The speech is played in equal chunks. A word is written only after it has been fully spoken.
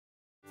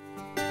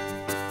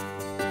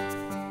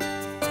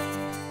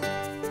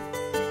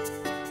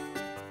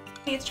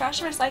Hey, it's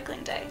trash and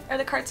recycling day. Are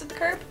the carts at the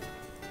curb?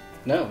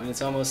 No, and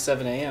it's almost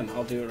 7 a.m.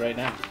 I'll do it right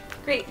now.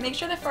 Great, make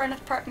sure they're far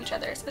enough apart from each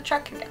other so the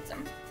truck can get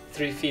them.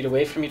 3 feet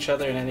away from each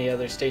other and any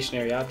other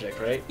stationary object,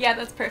 right? Yeah,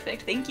 that's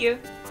perfect. Thank you.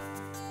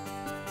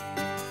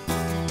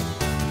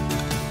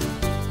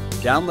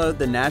 Download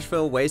the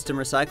Nashville Waste and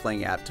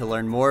Recycling app to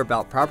learn more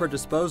about proper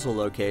disposal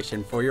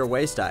location for your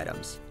waste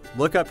items.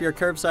 Look up your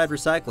curbside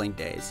recycling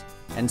days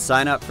and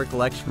sign up for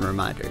collection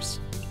reminders.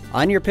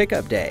 On your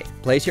pickup day,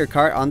 place your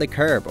cart on the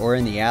curb or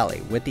in the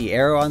alley with the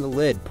arrow on the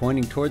lid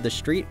pointing toward the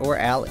street or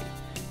alley.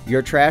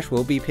 Your trash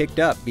will be picked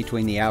up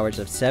between the hours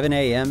of 7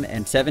 a.m.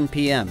 and 7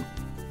 p.m.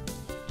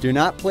 Do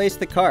not place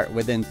the cart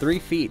within 3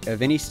 feet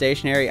of any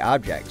stationary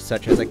object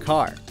such as a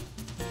car,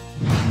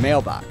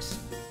 mailbox,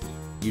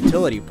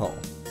 utility pole,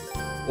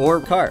 or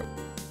cart.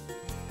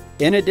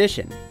 In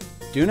addition,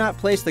 do not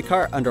place the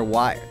cart under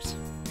wires,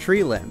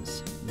 tree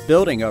limbs,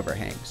 building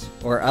overhangs,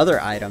 or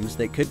other items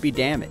that could be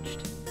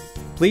damaged.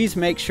 Please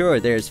make sure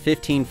there is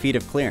 15 feet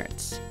of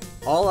clearance.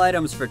 All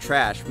items for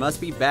trash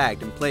must be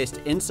bagged and placed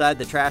inside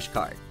the trash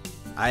cart.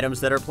 Items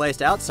that are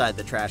placed outside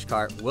the trash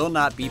cart will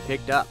not be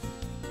picked up.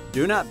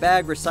 Do not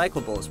bag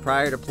recyclables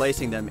prior to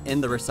placing them in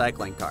the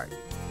recycling cart.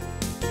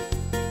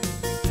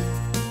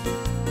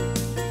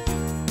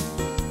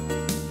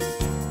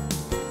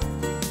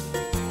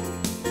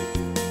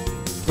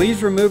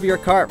 Please remove your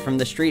cart from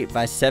the street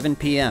by 7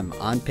 p.m.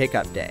 on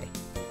pickup day.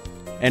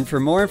 And for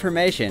more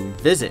information,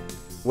 visit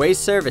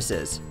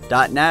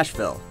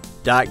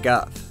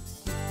wasteservices.nashville.gov.